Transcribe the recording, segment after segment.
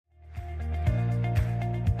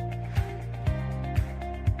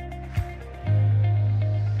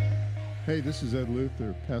Hey, this is Ed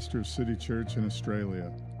Luther, pastor of City Church in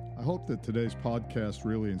Australia. I hope that today's podcast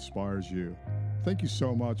really inspires you. Thank you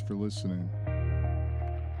so much for listening.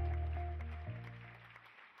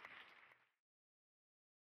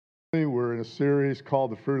 We're in a series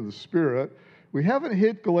called The Fruit of the Spirit. We haven't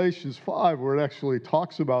hit Galatians 5, where it actually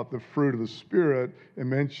talks about the fruit of the Spirit and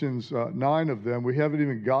mentions 9 of them. We haven't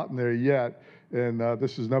even gotten there yet, and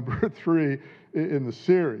this is number 3 in the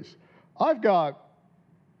series. I've got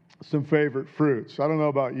some favorite fruits. I don't know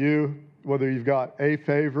about you, whether you've got a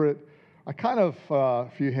favorite. I kind of, a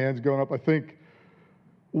few hands going up, I think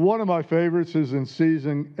one of my favorites is in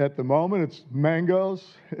season at the moment. It's mangoes,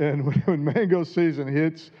 and when mango season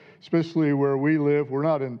hits, especially where we live, we're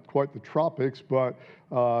not in quite the tropics, but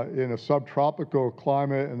in a subtropical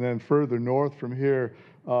climate, and then further north from here,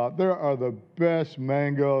 there are the best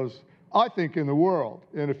mangoes, I think, in the world.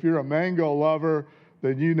 And if you're a mango lover,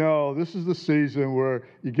 then you know this is the season where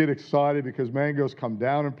you get excited because mangoes come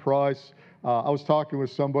down in price. I was talking with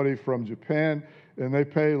somebody from Japan, and they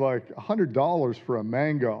pay like $100 for a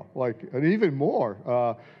mango, and even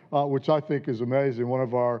more, which I think is amazing. One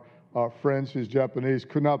of our friends who's Japanese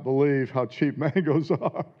could not believe how cheap mangoes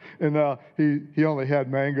are. And he only had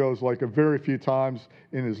mangoes like a very few times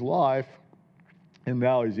in his life, and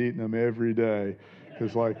now he's eating them every day.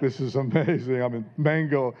 It's like, this is amazing. I'm in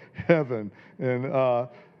mango heaven. And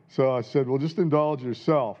so I said, well, just indulge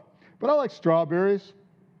yourself. But I like strawberries.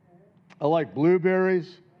 I like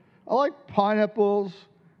blueberries. I like pineapples.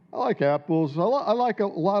 I like apples. I like a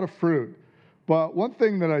lot of fruit. But one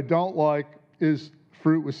thing that I don't like is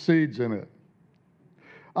fruit with seeds in it.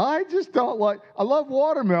 I just don't like, I love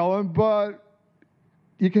watermelon, but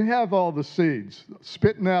you can have all the seeds.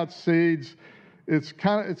 Spitting out seeds. It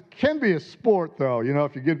can be a sport, though. You know,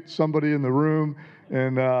 if you get somebody in the room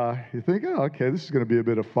and you think, oh, okay, this is going to be a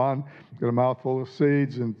bit of fun. Got a mouthful of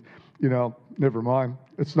seeds, and never mind.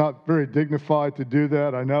 It's not very dignified to do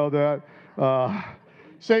that. I know that.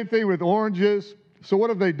 Same thing with oranges. So what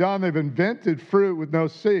have they done? They've invented fruit with no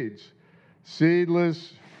seeds,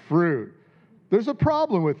 seedless fruit. There's a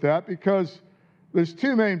problem with that because there's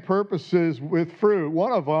 2 main purposes with fruit.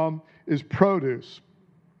 One of them is produce.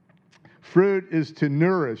 Fruit is to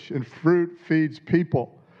nourish, and fruit feeds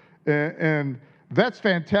people. And that's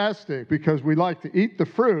fantastic because we like to eat the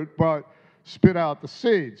fruit, but spit out the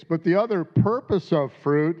seeds. But the other purpose of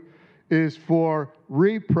fruit is for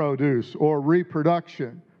reproduce or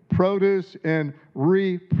reproduction. Produce and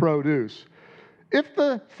reproduce. If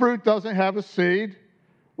the fruit doesn't have a seed,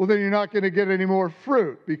 well, then you're not going to get any more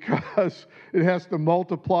fruit because it has to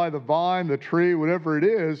multiply. The vine, the tree, whatever it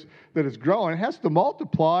is that is growing, it has to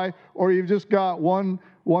multiply, or you've just got one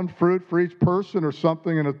fruit for each person or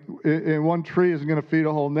something, and one tree isn't going to feed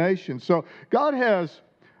a whole nation. So God has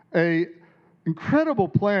an incredible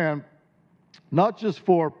plan, not just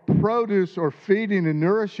for produce or feeding and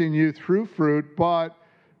nourishing you through fruit, but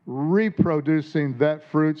reproducing that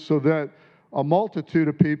fruit so that a multitude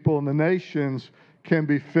of people in the nations can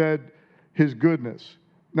be fed his goodness.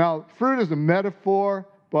 Now, fruit is a metaphor,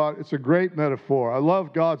 but it's a great metaphor. I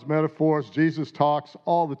love God's metaphors. Jesus talks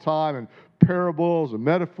all the time in parables and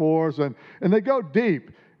metaphors, and they go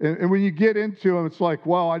deep. And when you get into them, it's like,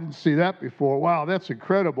 wow, I didn't see that before. Wow, that's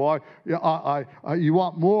incredible. You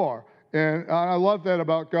want more. And I love that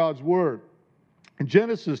about God's Word. In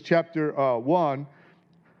Genesis chapter 1,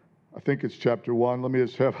 I think it's chapter 1. Let me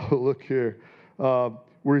just have a look here.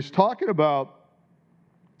 Where he's talking about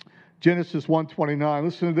Genesis 1:29.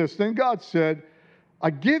 Listen to this. Then God said, I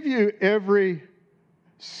give you every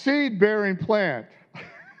seed-bearing plant,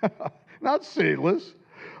 not seedless,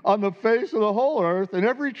 on the face of the whole earth, and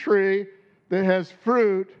every tree that has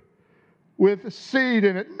fruit with seed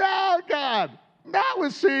in it. No, God, not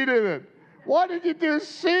with seed in it. Why did you do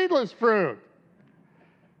seedless fruit?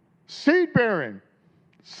 Seed-bearing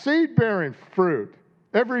fruit.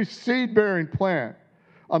 Every seed-bearing plant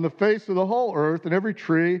on the face of the whole earth, and every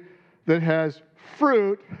tree that has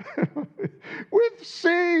fruit with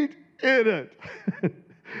seed in it.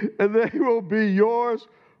 And they will be yours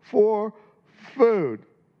for food.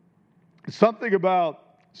 Something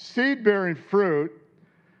about seed-bearing fruit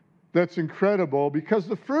that's incredible because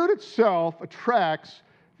the fruit itself attracts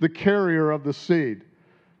the carrier of the seed.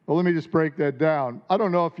 Well, let me just break that down. I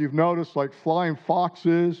don't know if you've noticed, like flying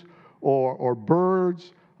foxes or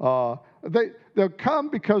birds, they'll come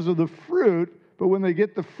because of the fruit, but when they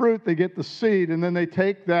get the fruit, they get the seed, and then they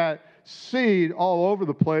take that seed all over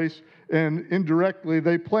the place, and indirectly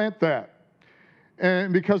they plant that.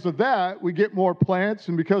 And because of that, we get more plants,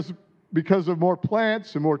 and because of more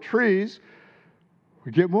plants and more trees,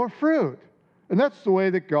 we get more fruit. And that's the way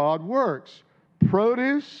that God works.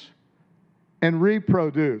 Produce and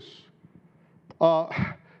reproduce.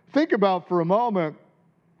 Think about for a moment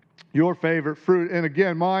your favorite fruit. And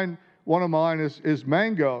again, one of mine is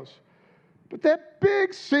mangoes. But that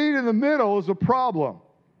big seed in the middle is a problem.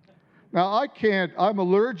 Now, I'm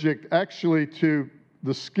allergic actually to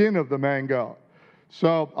the skin of the mango.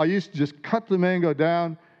 So I used to just cut the mango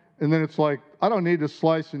down, and then it's like, I don't need to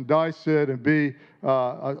slice and dice it and be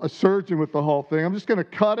a surgeon with the whole thing. I'm just going to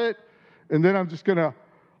cut it, and then I'm just going to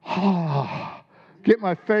get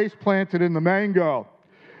my face planted in the mango.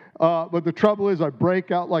 But the trouble is I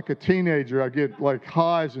break out like a teenager. I get like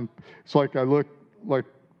highs, and it's like I look like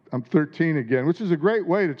I'm 13 again, which is a great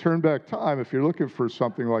way to turn back time if you're looking for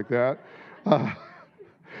something like that.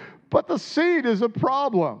 But the seed is a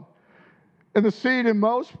problem. And the seed in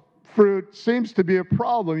most fruit seems to be a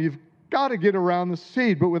problem. You've got to get around the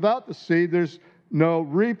seed. But without the seed, there's no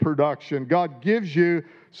reproduction. God gives you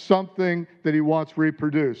something that he wants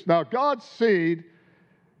reproduced. Now, God's seed,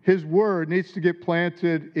 his word, needs to get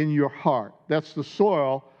planted in your heart. That's the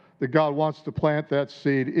soil that God wants to plant that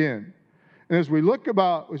seed in. And as we look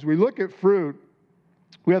at fruit,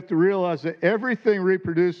 we have to realize that everything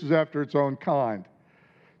reproduces after its own kind.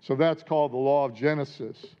 So that's called the law of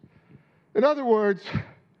Genesis. In other words,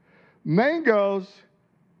 mangoes,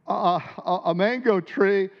 a mango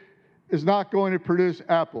tree is not going to produce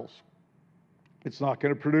apples. It's not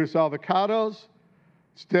going to produce avocados.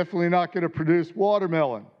 It's definitely not going to produce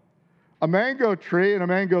watermelon. A mango tree and a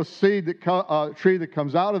mango seed tree that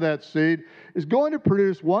comes out of that seed is going to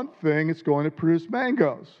produce one thing. It's going to produce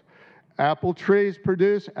mangoes. Apple trees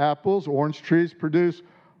produce apples. Orange trees produce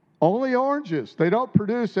only oranges. They don't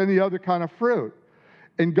produce any other kind of fruit.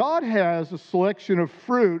 And God has a selection of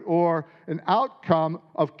fruit or an outcome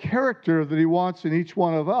of character that he wants in each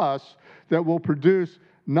one of us that will produce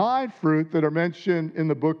 9 fruit that are mentioned in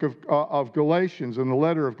the book of Galatians, in the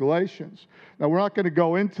letter of Galatians. Now, we're not going to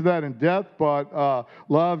go into that in depth, but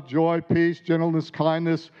love, joy, peace, gentleness,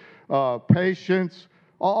 kindness, patience,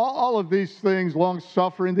 all of these things,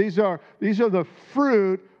 long-suffering, these are the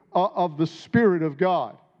fruit of the Spirit of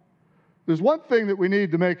God. There's one thing that we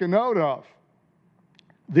need to make a note of.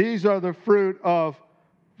 These are the fruit of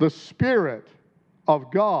the Spirit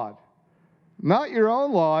of God. Not your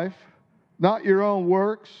own life, not your own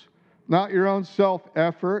works, not your own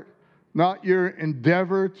self-effort, not your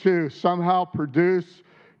endeavor to somehow produce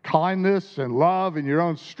kindness and love in your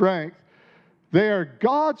own strength. They are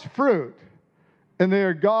God's fruit, and they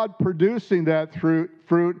are God producing that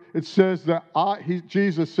fruit. It says that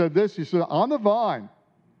Jesus said this, he said, I'm the vine,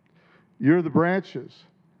 you're the branches.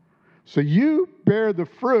 So you bear the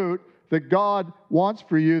fruit that God wants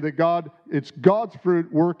for you, it's God's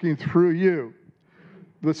fruit working through you.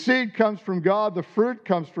 The seed comes from God, the fruit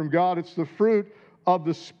comes from God, it's the fruit of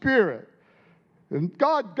the Spirit. And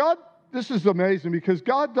God, this is amazing because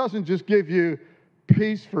God doesn't just give you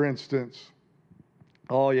peace, for instance.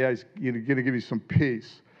 Oh yeah, he's going to give you some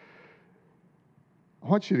peace. I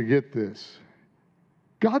want you to get this.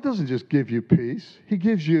 God doesn't just give you peace, he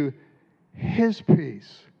gives you his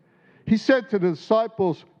peace. He said to the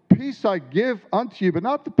disciples, peace I give unto you, but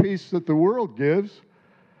not the peace that the world gives.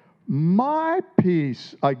 My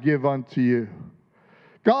peace I give unto you.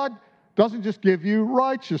 God doesn't just give you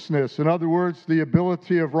righteousness. In other words, the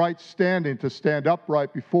ability of right standing, to stand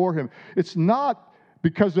upright before him. It's not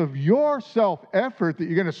because of your self-effort that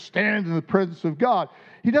you're going to stand in the presence of God.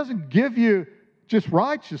 He doesn't give you just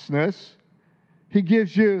righteousness. He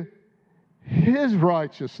gives you his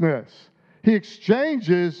righteousness. He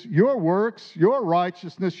exchanges your works, your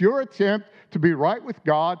righteousness, your attempt to be right with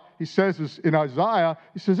God. He says in Isaiah,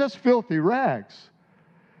 he says, that's filthy rags.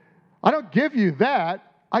 I don't give you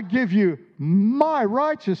that. I give you my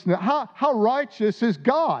righteousness. How righteous is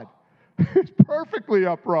God? It's perfectly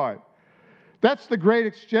upright. That's the great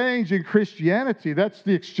exchange in Christianity. That's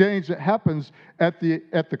the exchange that happens at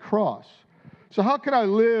the cross. So how can I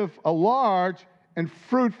live a large and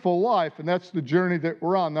fruitful life? And that's the journey that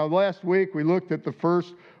we're on. Now, last week we looked at the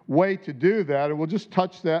first way to do that, and we'll just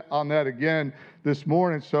touch on that again this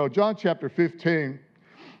morning. So John chapter 15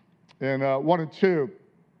 and 1 and 2.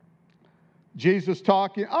 Jesus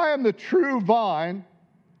talking, I am the true vine,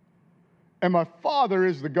 and my Father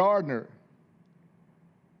is the gardener.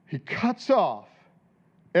 He cuts off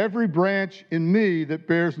every branch in me that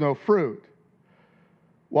bears no fruit,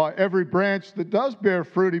 while every branch that does bear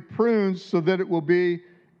fruit, he prunes so that it will be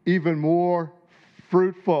even more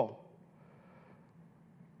fruitful.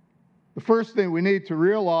 The first thing we need to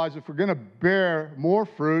realize, if we're going to bear more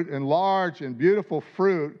fruit and large and beautiful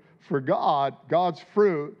fruit for God, God's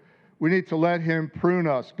fruit, we need to let him prune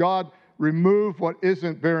us. God, remove what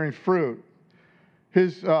isn't bearing fruit.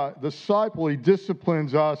 his disciple, he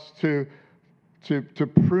disciplines us to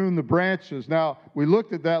prune the branches. Now, we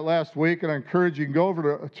looked at that last week, and I encourage you to go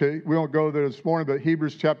over to we won't go there this morning, but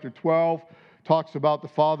Hebrews chapter 12 talks about the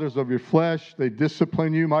fathers of your flesh. They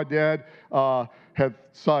discipline you. My dad had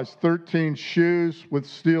size 13 shoes with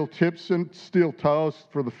steel tips and steel toes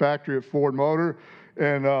for the factory at Ford Motor.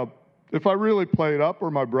 And if I really played up,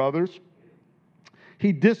 or my brothers,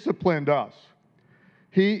 he disciplined us.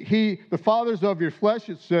 The fathers of your flesh,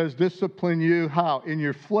 it says, discipline you how? In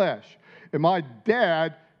your flesh. And my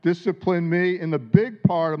dad disciplined me in the big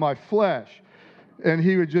part of my flesh. And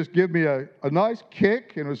he would just give me a nice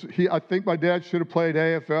kick. And I think my dad should have played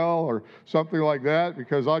AFL or something like that,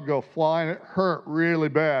 because I'd go flying. It hurt really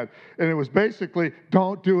bad. And it was basically,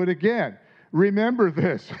 don't do it again. Remember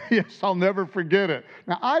this. Yes, I'll never forget it.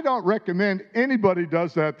 Now, I don't recommend anybody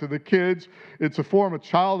does that to the kids. It's a form of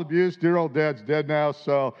child abuse. Dear old dad's dead now,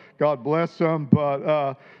 so God bless him.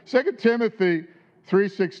 But 2 Timothy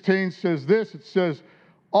 3:16 says this. It says,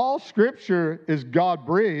 all Scripture is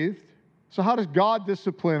God-breathed. So how does God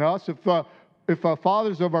discipline us? If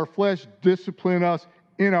fathers of our flesh discipline us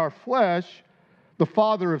in our flesh, the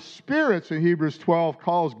Father of spirits in Hebrews 12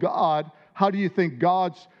 calls God. How do you think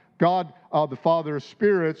God, the Father of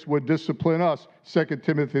spirits, would discipline us? 2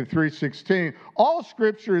 Timothy 3:16. All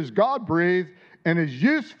Scripture is God-breathed and is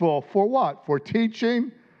useful for what? For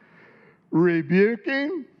teaching,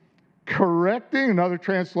 rebuking, correcting, another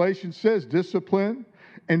translation says discipline,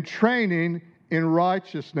 and training in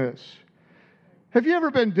righteousness. Have you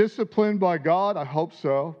ever been disciplined by God? I hope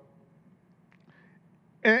so.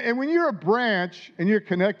 And when you're a branch and you're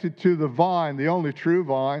connected to the vine, the only true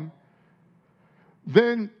vine,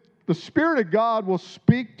 then the Spirit of God will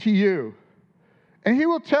speak to you. And He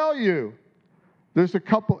will tell you there's a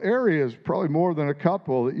couple areas, probably more than a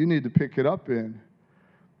couple, that you need to pick it up in.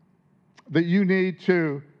 That you need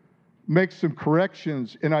to make some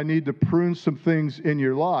corrections, and I need to prune some things in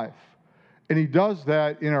your life. And He does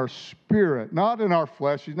that in our spirit, not in our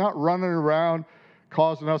flesh. He's not running around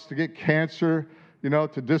causing us to get cancer,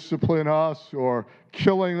 to discipline us, or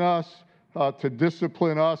killing us to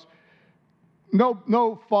discipline us.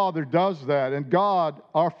 No father does that. And God,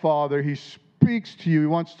 our Father, He speaks to you. He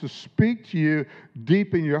wants to speak to you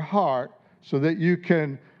deep in your heart so that you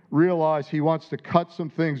can realize He wants to cut some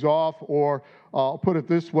things off, or I'll put it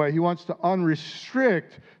this way, He wants to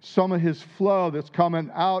unrestrict some of His flow that's coming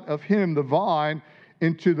out of Him, the vine,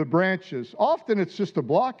 into the branches. Often it's just a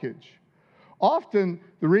blockage. Often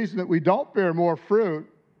the reason that we don't bear more fruit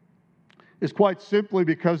is quite simply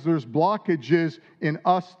because there's blockages in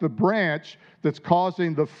us, the branch, that's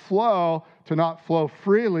causing the flow to not flow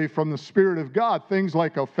freely from the Spirit of God. Things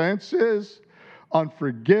like offenses,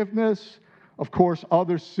 unforgiveness, of course,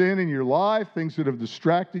 other sin in your life, things that have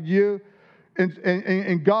distracted you.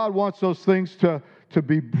 And God wants those things to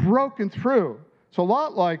be broken through. So a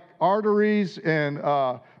lot like arteries and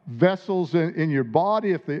vessels in your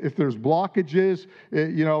body. If there's blockages,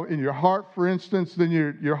 in your heart, for instance, then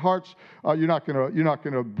your heart's you're not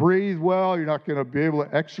gonna breathe well. You're not gonna be able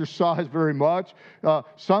to exercise very much.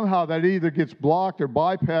 Somehow that either gets blocked or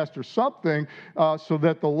bypassed or something, so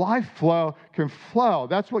that the life flow can flow.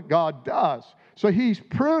 That's what God does. So He's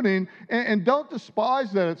pruning, and don't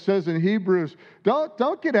despise that. It says in Hebrews,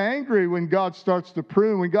 don't get angry when God starts to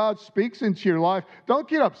prune. When God speaks into your life, don't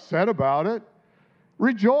get upset about it.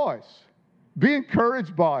 Rejoice. Be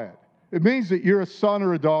encouraged by it. It means that you're a son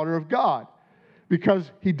or a daughter of God, because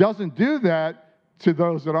He doesn't do that to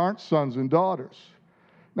those that aren't sons and daughters.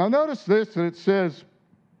 Now notice this, that it says,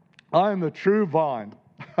 I am the true vine.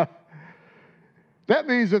 That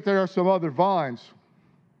means that there are some other vines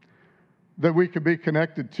that we can be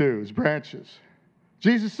connected to as branches.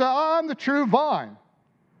 Jesus said, I'm the true vine.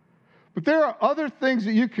 But there are other things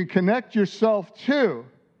that you can connect yourself to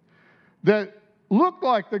that look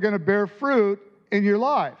like they're going to bear fruit in your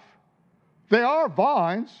life. They are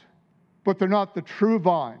vines, but they're not the true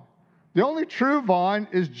vine. The only true vine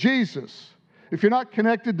is Jesus. If you're not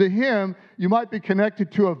connected to Him, you might be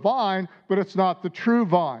connected to a vine, but it's not the true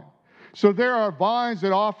vine. So there are vines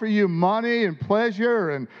that offer you money and pleasure,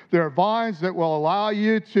 and there are vines that will allow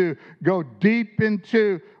you to go deep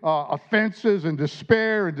into offenses and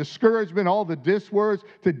despair and discouragement, all the dis words,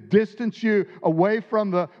 to distance you away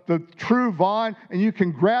from the true vine, and you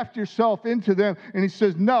can graft yourself into them. And He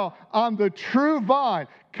says, no, I'm the true vine.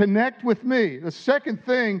 Connect with me. The second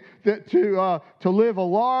thing that to live a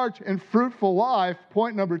large and fruitful life,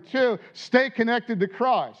 point number 2, stay connected to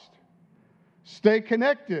Christ. Stay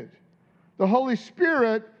connected. The Holy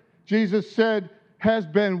Spirit, Jesus said, has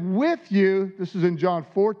been with you. This is in John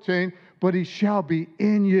 14, but He shall be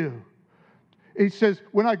in you. He says,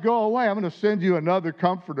 when I go away, I'm going to send you another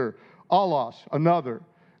comforter, allos, another.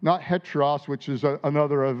 Not heteros, which is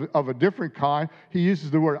another of a different kind. He uses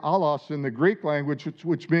the word allos in the Greek language,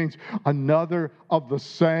 which means another of the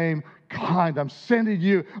same kind. I'm sending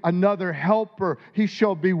you another helper. He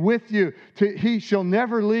shall be with you. He shall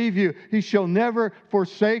never leave you. He shall never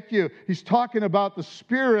forsake you. He's talking about the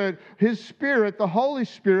Spirit, His Spirit, the Holy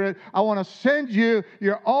Spirit. I want to send you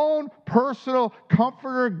your own personal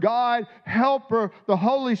comforter, guide, helper, the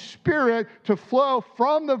Holy Spirit, to flow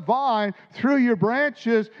from the vine through your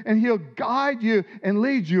branches, and He'll guide you and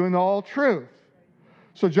lead you in all truth.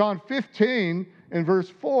 So John 15 in verse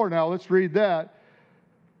 4, now let's read that.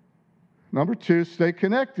 Number 2, stay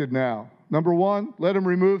connected now. Number 1, let Him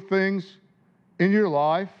remove things in your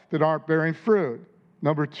life that aren't bearing fruit.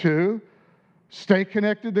 Number 2, stay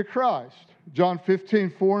connected to Christ. John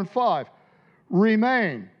 15, 4 and 5.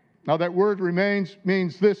 Remain. Now that word remains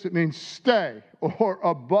means this. It means stay or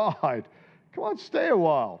abide. Come on, stay a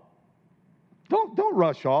while. Don't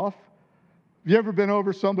rush off. Have you ever been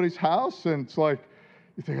over somebody's house and it's like,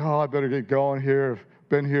 you think, oh, I better get going here.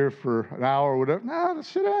 Been here for an hour or whatever. No,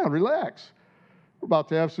 sit down, relax. We're about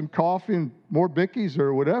to have some coffee and more bickies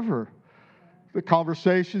or whatever. The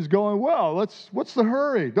conversation's going well. What's the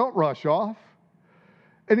hurry? Don't rush off.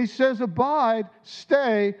 And he says, abide,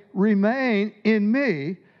 stay, remain in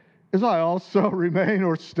me, as I also remain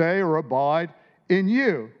or stay or abide in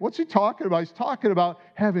you. What's he talking about? He's talking about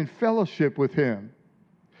having fellowship with Him.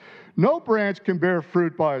 No branch can bear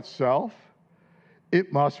fruit by itself.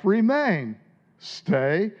 It must remain.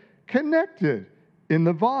 Stay connected in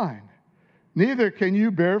the vine. Neither can you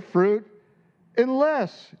bear fruit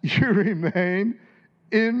unless you remain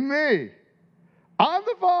in me. I'm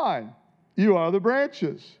the vine, you are the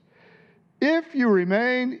branches. If you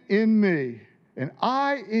remain in me and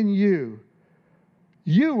I in you,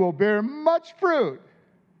 you will bear much fruit.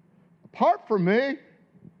 Apart from me,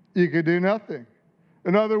 you can do nothing.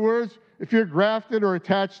 In other words, if you're grafted or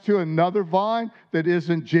attached to another vine that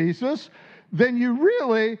isn't Jesus, then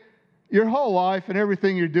your whole life and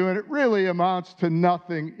everything you're doing, it really amounts to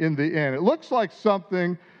nothing in the end. It looks like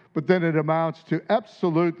something, but then it amounts to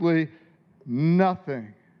absolutely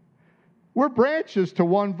nothing. We're branches to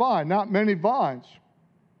one vine, not many vines.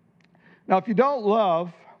 Now, if you don't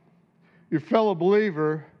love your fellow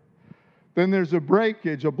believer, then there's a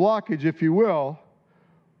breakage, a blockage, if you will,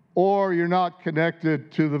 or you're not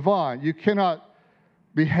connected to the vine. You cannot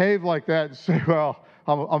behave like that and say, well,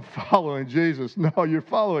 I'm following Jesus. No, you're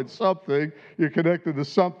following something. You're connected to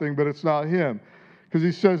something, but it's not Him. Because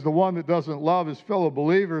He says the one that doesn't love his fellow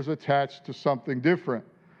believer is attached to something different.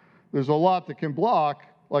 There's a lot that can block,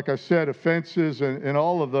 like I said, offenses and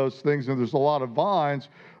all of those things. And there's a lot of vines,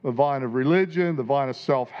 the vine of religion, the vine of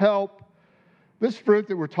self-help. This fruit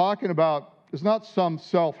that we're talking about is not some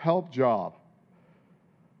self-help job.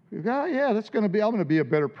 You go, yeah, I'm going to be a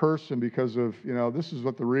better person because of, this is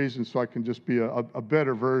what the reason, so I can just be a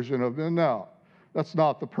better version of it. No, that's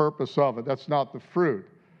not the purpose of it. That's not the fruit.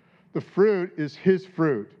 The fruit is His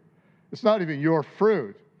fruit. It's not even your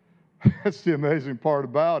fruit. That's the amazing part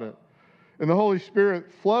about it. And the Holy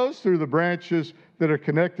Spirit flows through the branches that are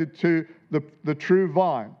connected to the true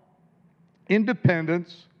vine.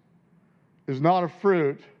 Independence is not a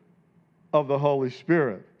fruit of the Holy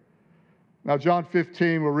Spirit. Now, John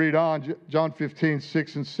 15, we'll read on, John 15,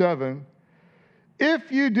 6 and 7.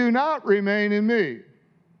 If you do not remain in me,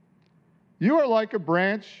 you are like a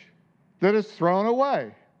branch that is thrown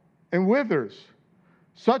away and withers.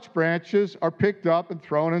 Such branches are picked up and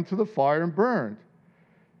thrown into the fire and burned.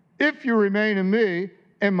 If you remain in me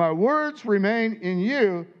and my words remain in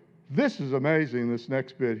you, this is amazing, this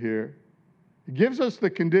next bit here. It gives us the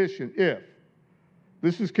condition, if.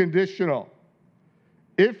 This is conditional.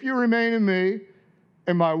 If you remain in me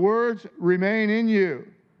and my words remain in you.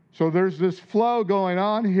 So there's this flow going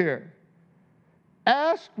on here.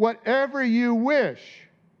 Ask whatever you wish,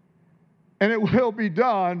 and it will be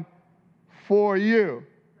done for you.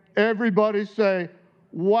 Everybody say,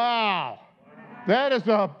 wow. That is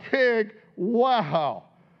a big wow.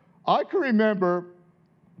 I can remember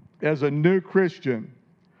as a new Christian,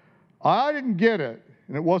 I didn't get it,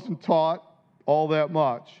 and it wasn't taught all that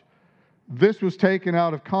much. This was taken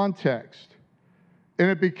out of context, and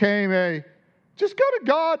it became just go to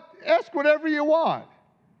God, ask whatever you want,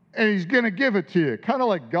 and He's going to give it to you. Kind of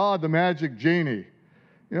like God, the magic genie.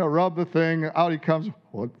 Rub the thing, out He comes.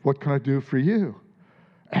 What can I do for you?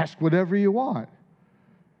 Ask whatever you want.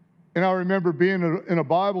 And I remember being in a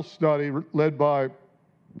Bible study led by a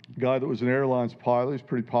guy that was an airlines pilot. He's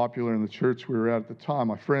pretty popular in the church we were at the time.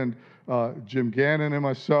 My friend Jim Gannon and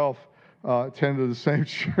myself attended the same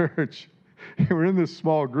church. We're in this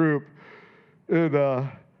small group,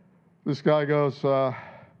 and this guy goes, I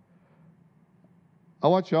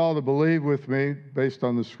want you all to believe with me, based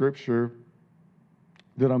on the scripture,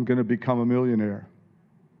 that I'm going to become a millionaire.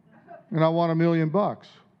 And I want $1 million.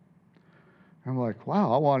 I'm like,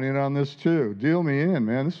 wow, I want in on this too. Deal me in,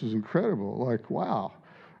 man. This is incredible. Like, wow.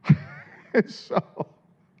 And so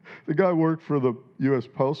the guy worked for the U.S.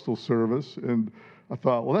 Postal Service, and I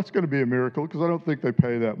thought, well, that's going to be a miracle because I don't think they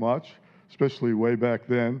pay that much, especially way back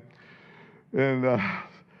then. And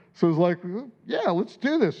so it was like, yeah, let's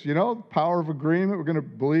do this. You know, power of agreement. We're going to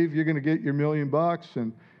believe you're going to get your $1 million.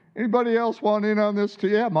 And anybody else want in on this too?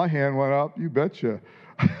 Yeah, my hand went up. You betcha.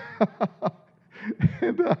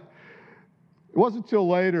 And it wasn't until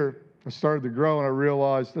later I started to grow and I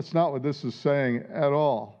realized that's not what this is saying at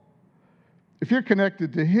all. If you're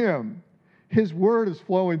connected to Him, His Word is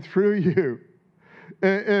flowing through you.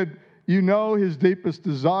 And you know His deepest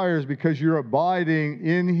desires because you're abiding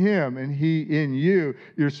in Him and He in you.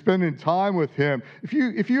 You're spending time with Him.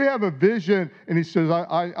 If you have a vision and He says,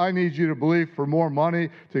 I need you to believe for more money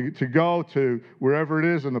to go to wherever it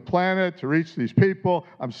is on the planet to reach these people,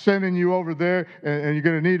 I'm sending you over there and you're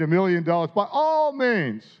going to need $1 million, by all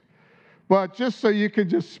means. But just so you can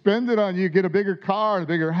just spend it on you, get a bigger car, a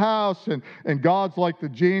bigger house, and God's like the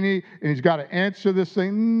genie and He's got to answer this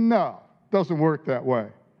thing. No, it doesn't work that way.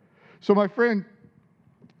 So my friend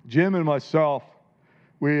Jim and myself,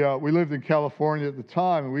 we lived in California at the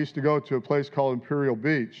time, and we used to go to a place called Imperial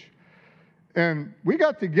Beach. And we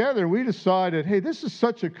got together and we decided, hey, this is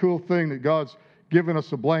such a cool thing that God's given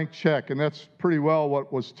us a blank check. And that's pretty well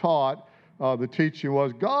what was taught. The teaching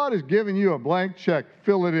was, God has given you a blank check,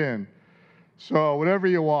 fill it in. So whatever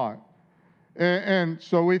you want. And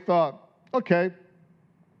so we thought, okay,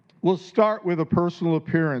 we'll start with a personal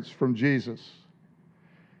appearance from Jesus.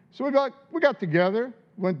 So we got together,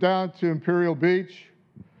 went down to Imperial Beach,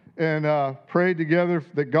 and prayed together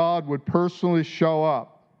that God would personally show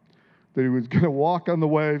up, that He was going to walk on the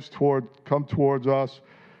waves come towards us.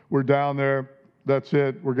 We're down there. That's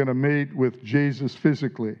it. We're going to meet with Jesus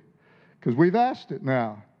physically because we've asked it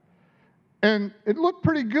now. And it looked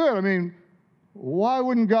pretty good. I mean, why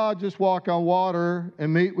wouldn't God just walk on water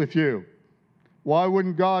and meet with you? Why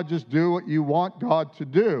wouldn't God just do what you want God to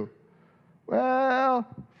do? Well,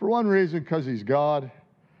 for one reason, because He's God.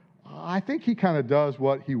 I think He kind of does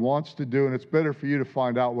what He wants to do, and it's better for you to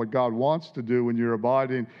find out what God wants to do when you're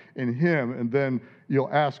abiding in Him, and then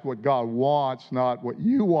you'll ask what God wants, not what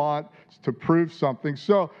you want, to prove something.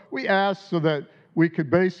 So we asked so that we could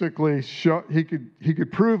basically show He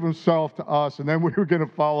could prove Himself to us, and then we were going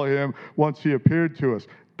to follow Him once He appeared to us.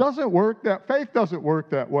 Faith doesn't work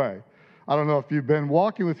that way. I don't know if you've been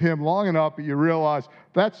walking with Him long enough, but you realize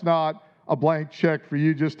that's not a blank check for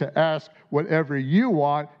you just to ask whatever you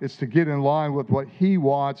want. It's to get in line with what He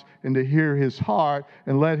wants and to hear His heart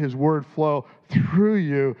and let His word flow through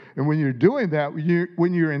you. And when you're doing that,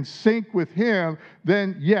 when you're in sync with Him,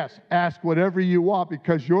 then yes, ask whatever you want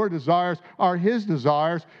because your desires are His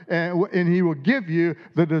desires, and He will give you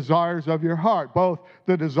the desires of your heart, both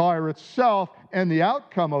the desire itself and the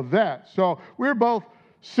outcome of that. So we're both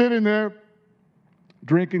sitting there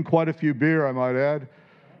drinking quite a few beer, I might add,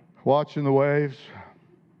 watching the waves,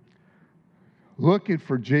 looking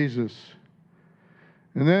for Jesus.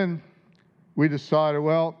 And then we decided,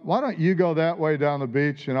 well, why don't you go that way down the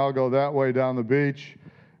beach and I'll go that way down the beach.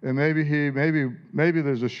 And maybe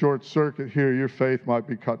there's a short circuit here. Your faith might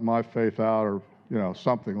be cutting my faith out or,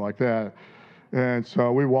 something like that. And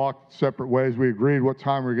so we walked separate ways. We agreed what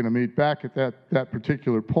time we were going to meet back at that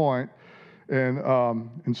particular point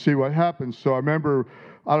and see what happens. So I remember,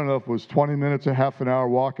 I don't know if it was 20 minutes, a half an hour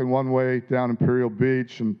walking one way down Imperial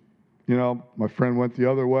Beach. And, my friend went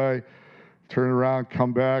the other way, turn around,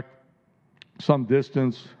 come back some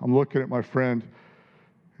distance. I'm looking at my friend.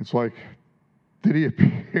 It's like, did he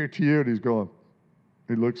appear to you? And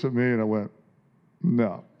he looks at me and I went,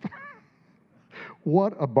 no.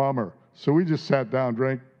 What a bummer. So we just sat down,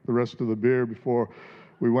 drank the rest of the beer before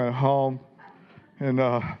we went home. And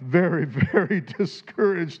very, very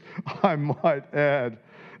discouraged, I might add.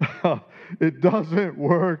 It doesn't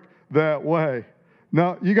work that way.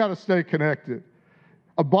 No, you got to stay connected.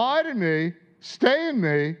 Abide in me, stay in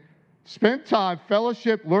me, spend time,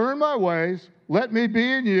 fellowship, learn my ways, let me be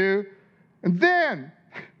in you. And then,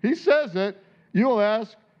 He says it, you'll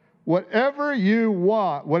ask whatever you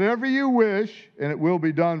want, whatever you wish, and it will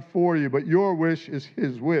be done for you. But your wish is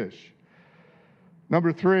His wish.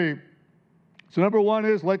 Number 3. So number 1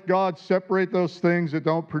 is let God separate those things that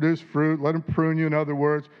don't produce fruit. Let Him prune you, in other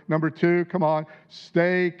words. Number 2, come on,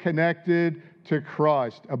 stay connected to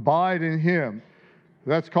Christ. Abide in Him.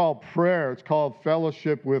 That's called prayer. It's called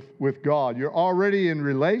fellowship with God. You're already in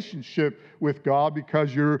relationship with God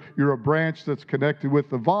because you're a branch that's connected with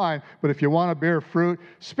the vine. But if you want to bear fruit,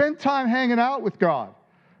 spend time hanging out with God.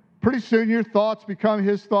 Pretty soon your thoughts become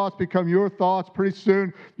His thoughts, become your thoughts. Pretty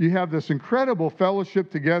soon you have this incredible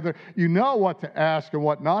fellowship together. You know what to ask and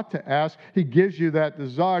what not to ask. He gives you that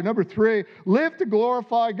desire. Number 3, live to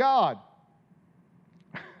glorify God.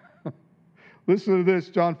 Listen to this,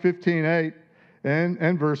 John 15:8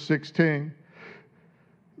 and verse 16.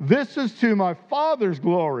 This is to my Father's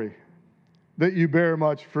glory that you bear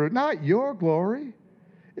much fruit, not your glory.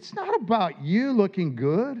 It's not about you looking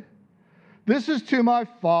good. This is to my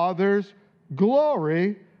Father's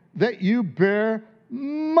glory that you bear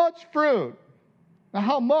much fruit. Now,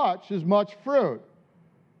 how much is much fruit?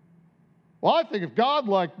 Well, I think if God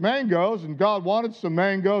liked mangoes and God wanted some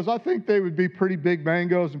mangoes, I think they would be pretty big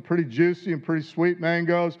mangoes and pretty juicy and pretty sweet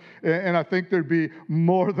mangoes. And I think there'd be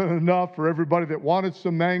more than enough for everybody that wanted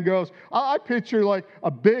some mangoes. I picture like a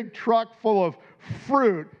big truck full of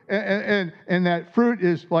fruit, and that fruit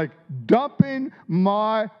is like dumping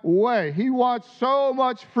my way. He wants so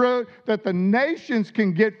much fruit that the nations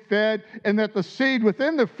can get fed and that the seed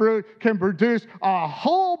within the fruit can produce a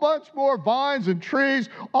whole bunch more vines and trees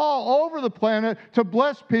all over the planet to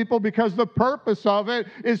bless people, because the purpose of it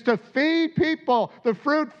is to feed people. The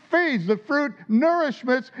fruit feeds, the fruit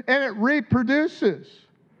nourishments, and it reproduces.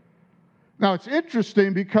 Now, it's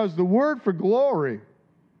interesting because the word for glory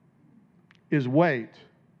is weight.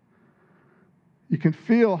 You can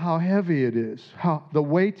feel how heavy it is, how the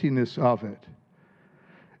weightiness of it.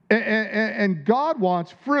 And God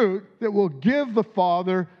wants fruit that will give the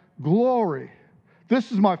Father glory.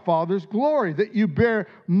 This is my Father's glory, that you bear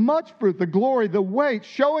much fruit, the glory, the weight,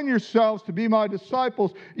 showing yourselves to be my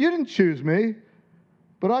disciples. You didn't choose me,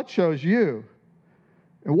 but I chose you.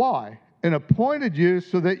 And why? And appointed you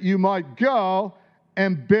so that you might go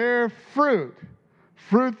and bear fruit.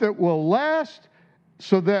 Fruit that will last,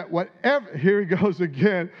 so that whatever, here he goes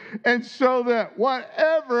again, and so that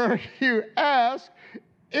whatever you ask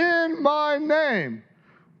in my name,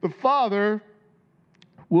 the Father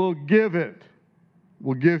will give it,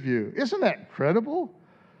 will give you. Isn't that incredible?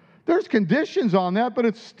 There's conditions on that, but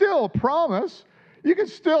it's still a promise. You can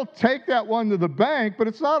still take that one to the bank, but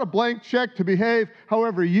it's not a blank check to behave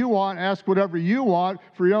however you want, ask whatever you want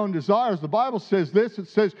for your own desires. The Bible says this, it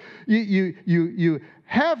says, you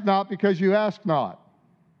have not because you ask not.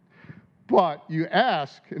 But you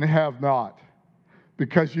ask and have not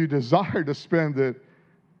because you desire to spend it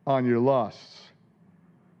on your lusts.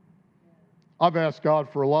 I've asked God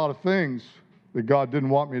for a lot of things that God didn't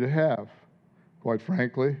want me to have, quite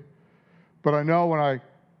frankly. But I know when I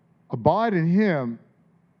abide in Him,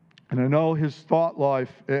 and I know His thought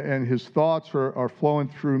life and His thoughts are flowing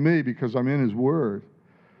through me because I'm in His Word,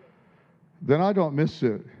 then I don't miss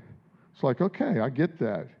it. It's like, okay, I get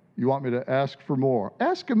that. You want me to ask for more?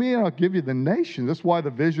 Ask of me and I'll give you the nation. That's why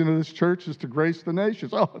the vision of this church is to grace the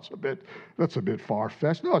nations. Oh, that's a bit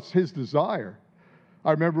far-fetched. No, it's His desire.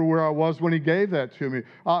 I remember where I was when He gave that to me.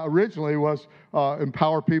 Originally was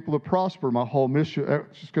empower people to prosper. My whole mission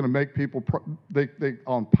is just going to make people, they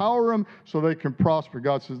empower them so they can prosper.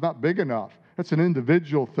 God says, not big enough. That's an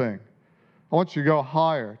individual thing. I want you to go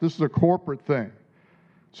higher. This is a corporate thing.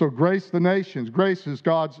 So grace the nations. Grace is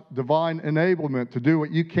God's divine enablement to do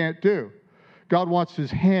what you can't do. God wants His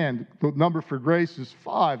hand. The number for grace is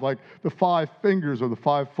 5, like the 5 fingers of the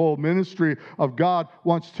 5-fold ministry of God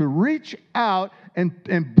wants to reach out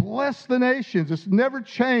and bless the nations. It's never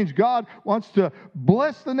changed. God wants to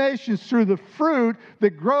bless the nations through the fruit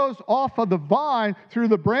that grows off of the vine, through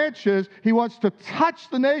the branches. He wants to touch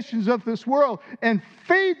the nations of this world and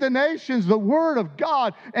feed the nations the Word of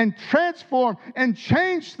God and transform and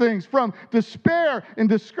change things from despair and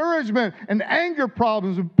discouragement and anger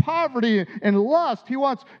problems and poverty and lust. He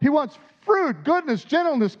wants fruit, goodness,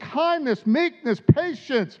 gentleness, kindness, meekness,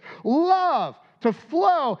 patience, love to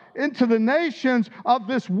flow into the nations of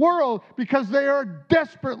this world because they are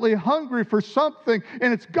desperately hungry for something,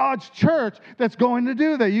 and it's God's church that's going to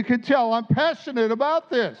do that. You can tell I'm passionate about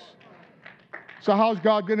this. So how's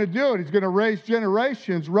God going to do it? He's going to raise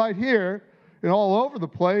generations right here and all over the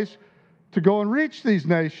place to go and reach these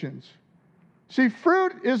nations. See,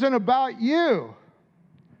 fruit isn't about you.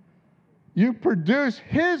 You produce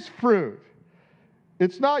His fruit.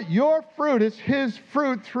 It's not your fruit, it's His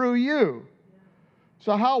fruit through you.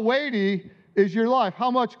 So how weighty is your life? How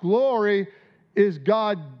much glory is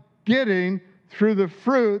God getting through the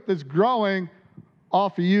fruit that's growing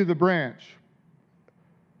off of you, the branch?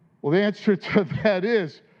 Well, the answer to that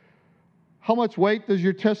is, how much weight does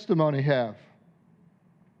your testimony have?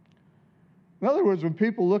 In other words, when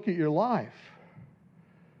people look at your life,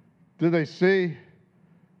 do they see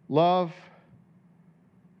love,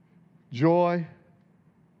 joy,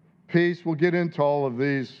 peace? We'll get into all of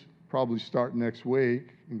these probably start next week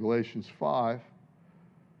in Galatians 5.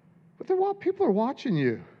 But people are watching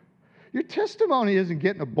you. Your testimony isn't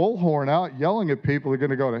getting a bullhorn out yelling at people who are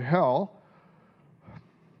going to go to hell.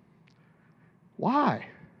 Why?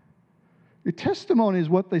 Your testimony is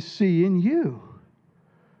what they see in you.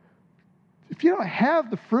 If you don't have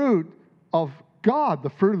the fruit of God, the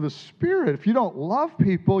fruit of the Spirit, if you don't love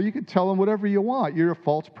people, you can tell them whatever you want. You're a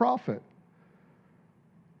false prophet.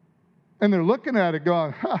 And they're looking at it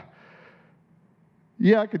going,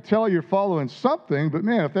 yeah, I could tell you're following something, but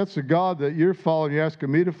man, if that's the God that you're following, you're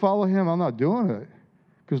asking me to follow him, I'm not doing it.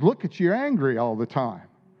 Because look at you, you're angry all the time.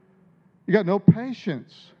 You got no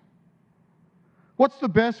patience. What's the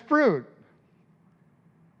best fruit?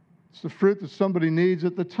 It's the fruit that somebody needs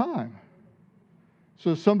at the time.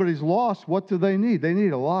 So if somebody's lost, what do they need? They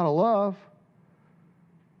need a lot of love.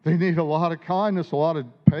 They need a lot of kindness, a lot of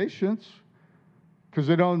patience, because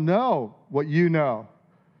they don't know what you know.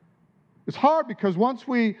 It's hard because once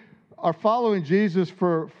we are following Jesus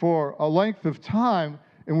for a length of time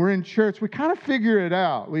and we're in church, we kind of figure it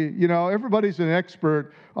out. Everybody's an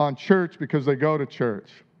expert on church because they go to church.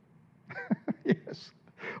 Yes.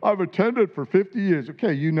 I've attended for 50 years.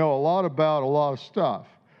 Okay, you know a lot about a lot of stuff.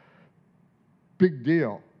 Big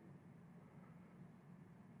deal.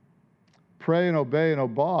 Pray and obey and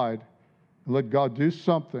abide and let God do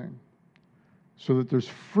something so that there's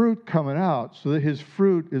fruit coming out, so that his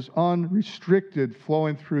fruit is unrestricted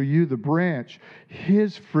flowing through you, the branch,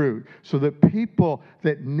 his fruit, so that people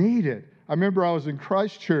that need it. I remember I was in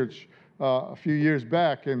Christchurch a few years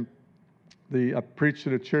back, and I preached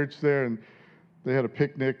at a church there, and they had a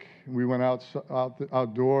picnic, and we went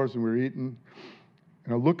outdoors, and we were eating.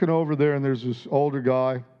 And I'm looking over there, and there's this older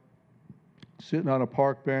guy sitting on a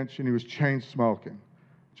park bench, and he was chain smoking.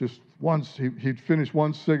 Just once, he'd finish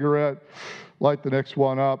one cigarette, light the next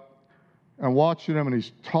one up. And watching him, and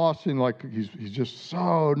he's tossing like he's just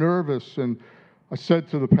so nervous. And I said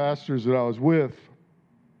to the pastors that I was with,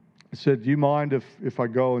 I said, do you mind if I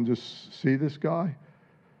go and just see this guy?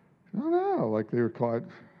 No, like they were quiet.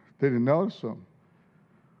 They didn't notice him.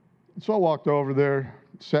 And so I walked over there,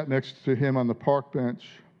 sat next to him on the park bench.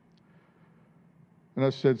 And I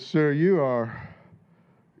said, sir,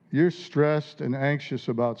 you're stressed and anxious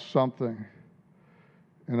about something.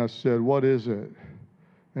 And I said, what is it?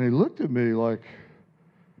 And he looked at me like,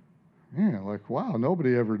 man, like, wow,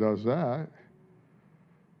 nobody ever does that.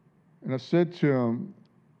 And I said to him,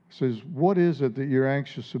 I says, what is it that you're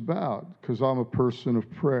anxious about? Because I'm a person of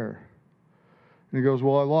prayer. And he goes,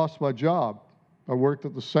 well, I lost my job. I worked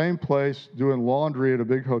at the same place doing laundry at a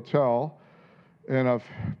big hotel. And I've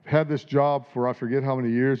had this job for, I forget how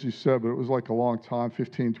many years he said, but it was like a long time,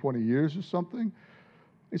 15, 20 years or something.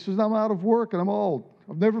 He says, I'm out of work and I'm old.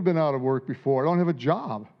 I've never been out of work before. I don't have a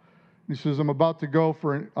job. He says, I'm about to go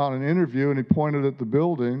on an interview, and he pointed at the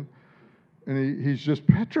building, and he's just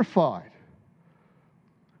petrified.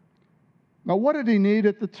 Now, what did he need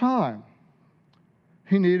at the time?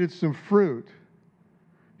 He needed some fruit.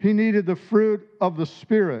 He needed the fruit of the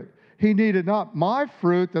Spirit. He needed not my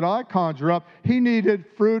fruit that I conjure up. He needed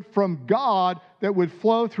fruit from God that would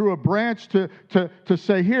flow through a branch to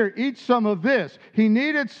say, here, eat some of this. He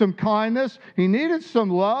needed some kindness. He needed some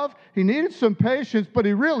love. He needed some patience, but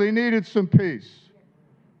he really needed some peace.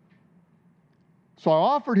 So I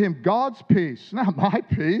offered him God's peace, not my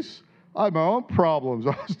peace. I had my own problems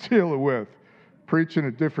I was dealing with. Preaching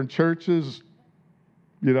at different churches,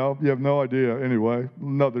 you have no idea. Anyway,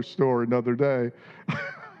 another story, another day.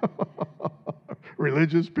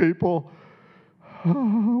 Religious people.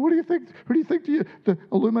 What do you think? Who do you think the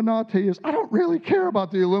Illuminati is? I don't really care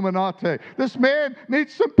about the Illuminati. This man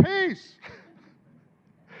needs some peace.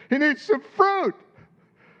 He needs some fruit.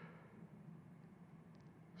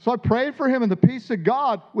 So I prayed for him, and the peace of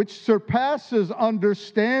God, which surpasses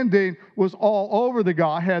understanding, was all over the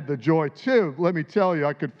guy. I had the joy too. Let me tell you,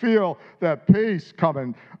 I could feel that peace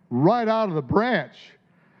coming right out of the branch.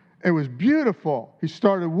 It was beautiful. He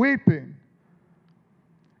started weeping.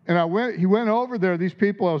 And he went over there. These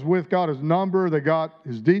people I was with got his number. They got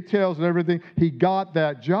his details and everything. He got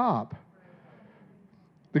that job.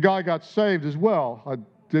 The guy got saved as well. I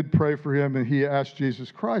did pray for him, and he asked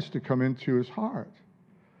Jesus Christ to come into his heart.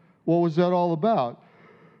 What was that all about?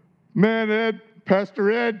 Man, Ed,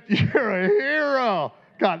 Pastor Ed, you're a hero.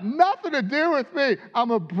 got nothing to do with me.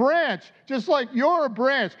 I'm a branch, just like you're a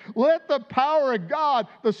branch. Let the power of God,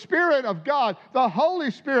 the Spirit of God, the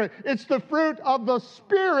Holy Spirit, it's the fruit of the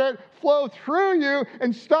Spirit, flow through you,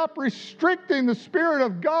 and stop restricting the Spirit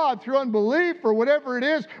of God through unbelief or whatever it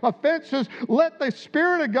is, offenses. Let the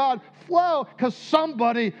Spirit of God flow, because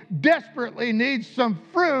somebody desperately needs some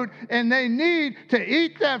fruit, and they need to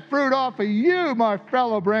eat that fruit off of you, my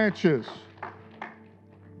fellow branches.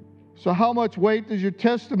 So how much weight does your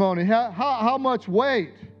testimony have? How much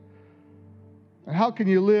weight? And how can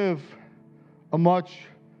you live a much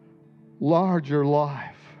larger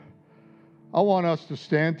life? I want us to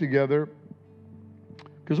stand together,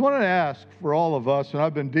 because I want to ask for all of us, and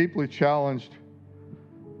I've been deeply challenged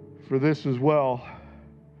for this as well,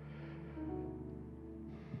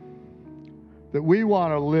 that we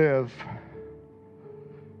want to live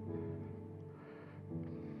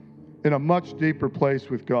in a much deeper place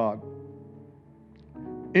with God.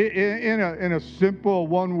 In a simple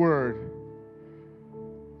one word,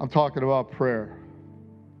 I'm talking about prayer.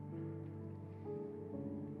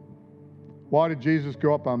 Why did Jesus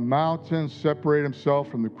go up on mountains, separate himself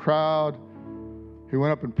from the crowd? He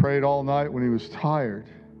went up and prayed all night when he was tired.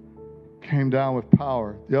 Came down with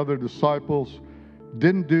power. The other disciples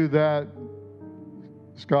didn't do that.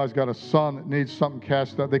 This guy's got a son that needs something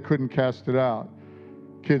cast out. They couldn't cast it out.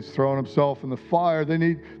 Kid's throwing himself in the fire. They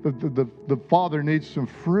need the father needs some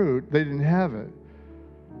fruit. They didn't have it.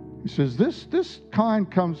 He says this kind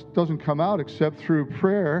doesn't come out except through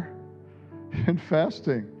prayer and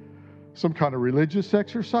fasting. Some kind of religious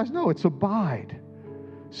exercise? No, it's abide.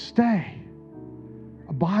 Stay.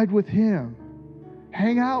 Abide with him.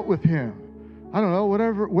 Hang out with him. I don't know,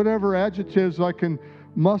 whatever adjectives I can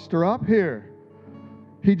muster up here.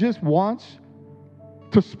 He just wants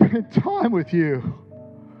to spend time with you.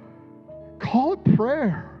 Call it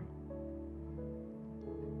prayer.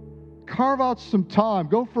 Carve out some time.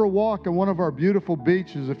 Go for a walk on one of our beautiful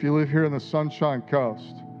beaches if you live here on the Sunshine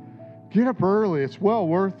Coast. Get up early. It's well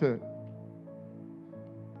worth it.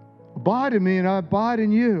 Abide in me and I abide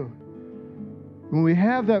in you. When we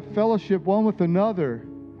have that fellowship one with another,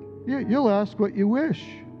 you'll ask what you wish.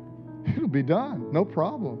 It'll be done. No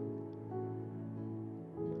problem.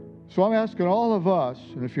 So I'm asking all of us,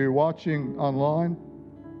 and if you're watching online,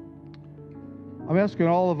 I'm asking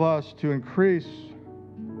all of us to increase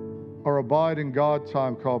our abide in God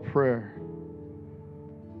time called prayer.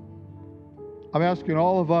 I'm asking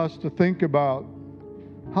all of us to think about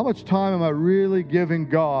how much time am I really giving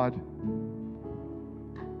God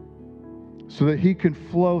so that he can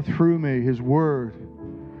flow through me, his word,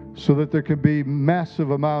 so that there can be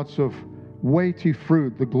massive amounts of weighty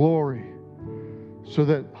fruit, the glory, so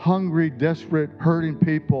that hungry, desperate, hurting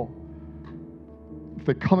people, if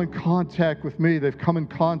they come in contact with me, they've come in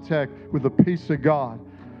contact with the peace of God,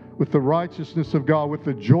 with the righteousness of God, with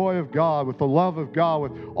the joy of God, with the love of God,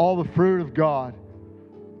 with all the fruit of God.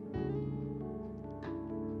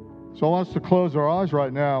 So I want us to close our eyes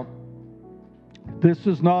right now. This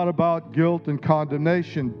is not about guilt and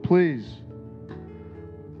condemnation. Please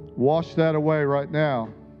wash that away right now.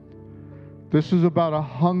 This is about a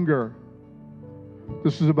hunger.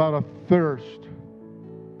 This is about a thirst.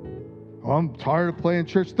 Oh, I'm tired of playing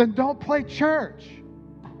church. Then don't play church.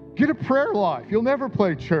 Get a prayer life. You'll never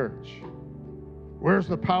play church. Where's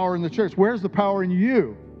the power in the church? Where's the power in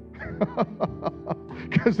you?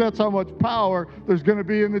 Because that's how much power there's going to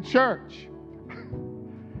be in the church.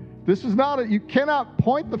 This is not you cannot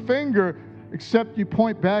point the finger except you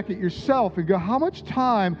point back at yourself and go, how much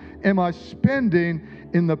time am I spending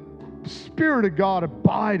in the Spirit of God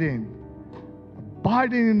abiding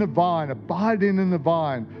in the vine, abiding in the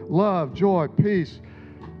vine, love, joy, peace.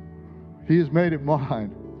 He has made it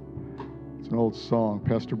mine. It's an old song.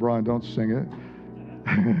 Pastor Brian, don't sing it.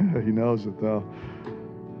 He knows it, though.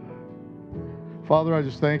 Father, I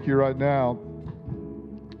just thank you right now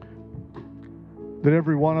that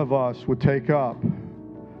every one of us would take up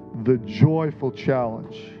the joyful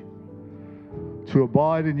challenge to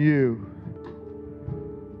abide in you,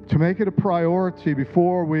 to make it a priority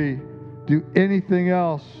before we do anything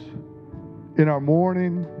else in our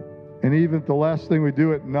morning, and even the last thing we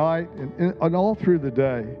do at night, and all through the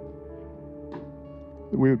day,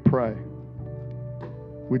 that we would pray.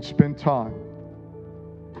 We'd spend time.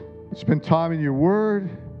 We'd spend time in your word,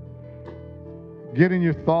 getting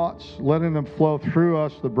your thoughts, letting them flow through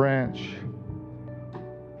us, the branch,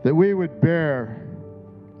 that we would bear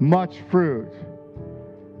much fruit,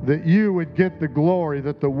 that you would get the glory,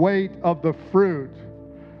 that the weight of the fruit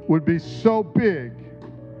would be so big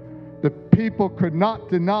that people could not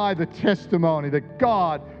deny the testimony that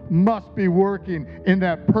God must be working in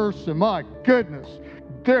that person. My goodness,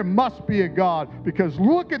 there must be a God because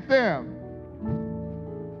look at them.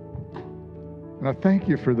 And I thank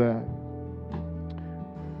you for that.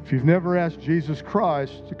 If you've never asked Jesus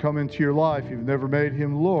Christ to come into your life, you've never made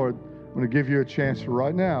him Lord, I'm going to give you a chance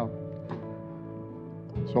right now.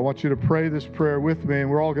 So I want you to pray this prayer with me, and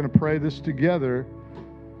we're all going to pray this together.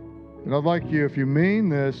 And I'd like you, if you mean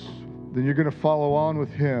this, then you're going to follow on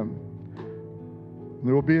with him. And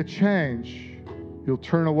there will be a change. You'll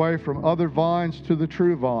turn away from other vines to the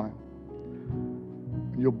true vine.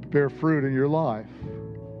 And you'll bear fruit in your life.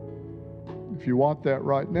 If you want that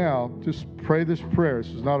right now, just pray this prayer.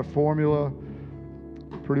 This is not a formula.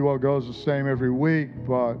 Pretty well goes the same every week,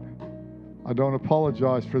 but I don't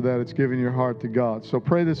apologize for that. It's giving your heart to God. So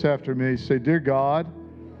pray this after me. Say, Dear God,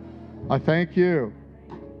 I thank you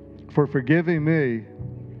for forgiving me.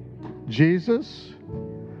 Jesus,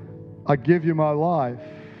 I give you my life.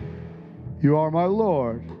 You are my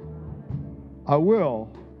Lord. I will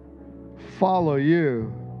follow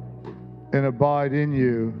you and abide in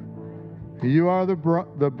you. You are the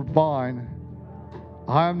vine.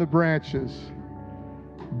 I am the branches.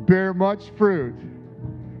 Bear much fruit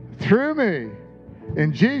through me.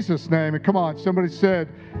 In Jesus' name. And come on, somebody said,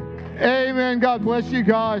 amen. God bless you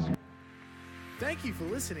guys. Thank you for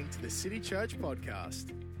listening to the City Church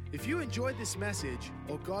Podcast. If you enjoyed this message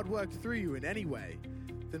or God worked through you in any way,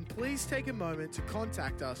 then please take a moment to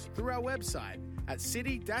contact us through our website at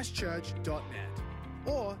city-church.net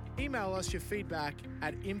or email us your feedback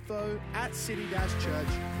at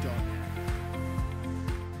info@city-church.net.